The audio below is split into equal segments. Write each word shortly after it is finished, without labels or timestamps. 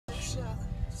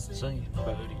Sing,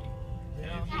 buddy.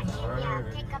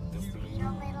 Pick up the speed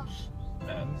a little.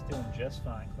 No, he's doing just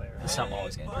fine, Claire. This time I'm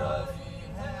always gonna drive.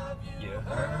 You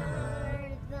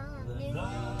heard the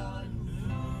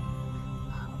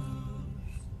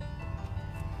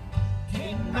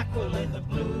King Mackerel and the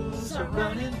blues are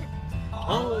running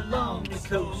all along the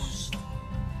coast.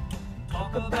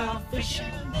 Talk about fishing,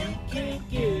 you can't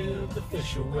give the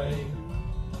fish away.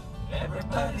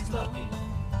 Everybody's lucky.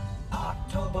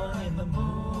 October in the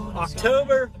moon.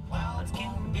 October. The clouds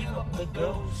can give up the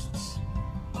ghosts.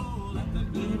 Let the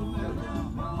little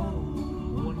fella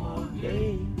moan one more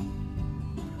day.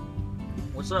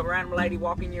 What's up, random lady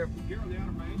walking your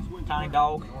tiny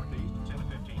dog?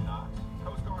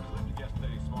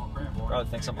 Probably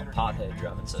thinks I'm a pothead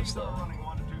driving so slow.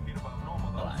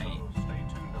 But I ain't.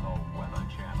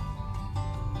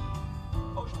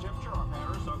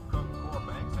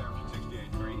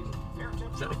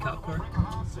 Is that a cop car?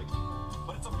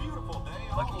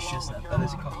 Lucky shit, that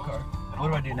is a cop car. What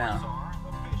do I do now?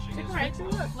 Take a right, take a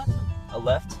left. A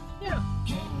left? Yeah.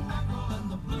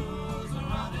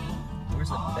 Where's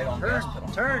the big on gas pedal?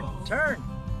 Turn.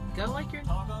 Go like you're.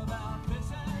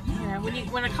 Yeah,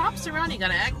 when a cop's around, you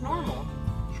gotta act normal.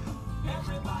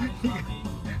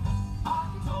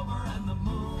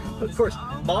 Of course,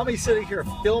 Mommy's sitting here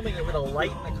filming it with a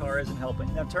light in the car isn't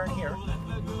helping. Now turn here.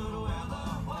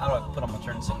 How do I put on my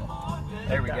turn signal?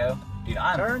 There we go. Dude,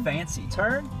 I'm fancy.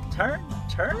 Turn.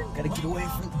 Gotta get away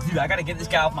from... Dude, I gotta get this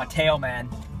guy off my tail, man.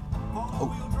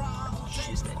 Oh,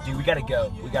 shit. Dude, we gotta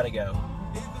go.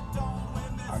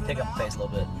 I'm taking up the pace a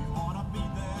little bit.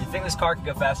 You think this car can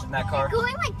go faster than that car? You're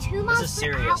going like 2 miles This is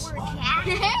per serious. hour,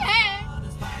 Cat.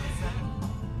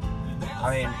 I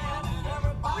mean...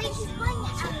 Wait, he's going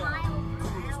at a mile per hour.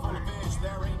 Going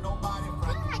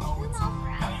like 2 miles per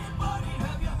hour.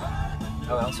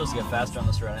 Oh, I'm supposed to get faster on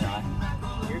this road, ain't I?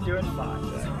 You're doing fine.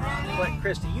 But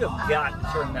Christy, you have got to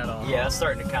turn that off. Yeah, it's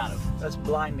starting to kind of... That's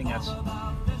blinding us. No,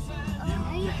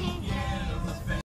 you can't.